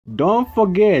Don't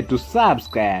forget to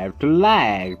subscribe, to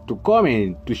like, to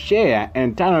comment, to share,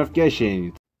 and turn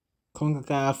notifications.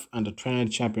 CONCACAF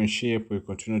Under-20 Championship will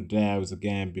continue there with the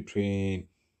game between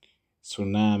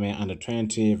Suriname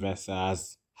Under-20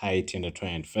 versus Haiti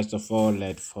Under-20. First of all,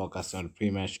 let's focus on the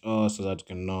pre-match so that we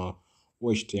can know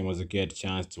which team has a great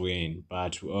chance to win.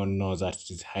 But we all know that it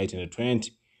is Haiti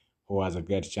Under-20 who has a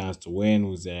great chance to win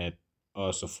with a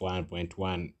odds of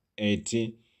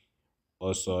 1.180.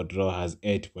 Also, draw has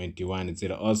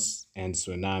 8.10 odds, and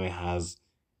Suriname has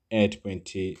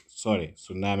Suriname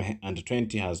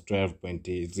Under-20 has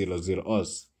 12.00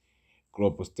 odds.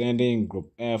 Group standing,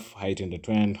 Group F, Haiti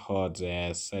Under-20 holds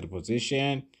a third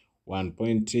position, 1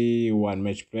 point, 1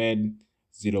 match played,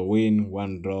 0 win,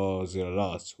 1 draw, 0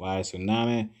 loss. While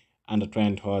Suriname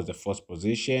Under-20 holds the first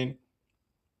position,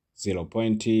 0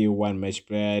 point, 1 match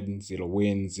played, 0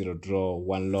 win, 0 draw,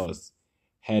 1 loss.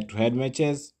 Head-to-head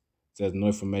matches, there's no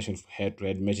information for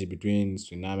head-to-head matches between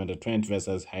Suriname Under-20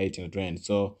 versus Haiti Under-20.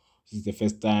 So this is the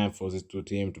first time for these two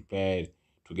teams to play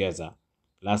together.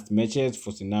 Last matches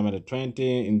for Suriname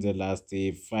Under-20, in the last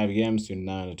 5 games,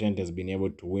 Suriname Under-20 has been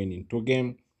able to win in 2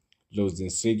 games, lose in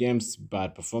 3 games,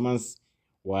 bad performance.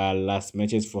 While last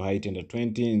matches for Haiti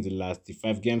Under-20, in the last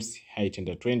 5 games, Haiti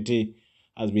Under-20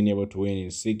 has been able to win in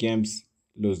 3 games,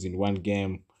 lose in 1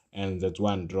 game, and that's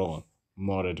 1 draw.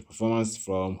 Moderate performance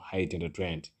from Haiti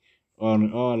Under-20. All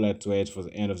in all, let's wait for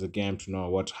the end of the game to know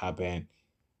what happened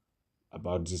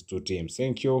about these two teams.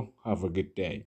 Thank you. Have a good day.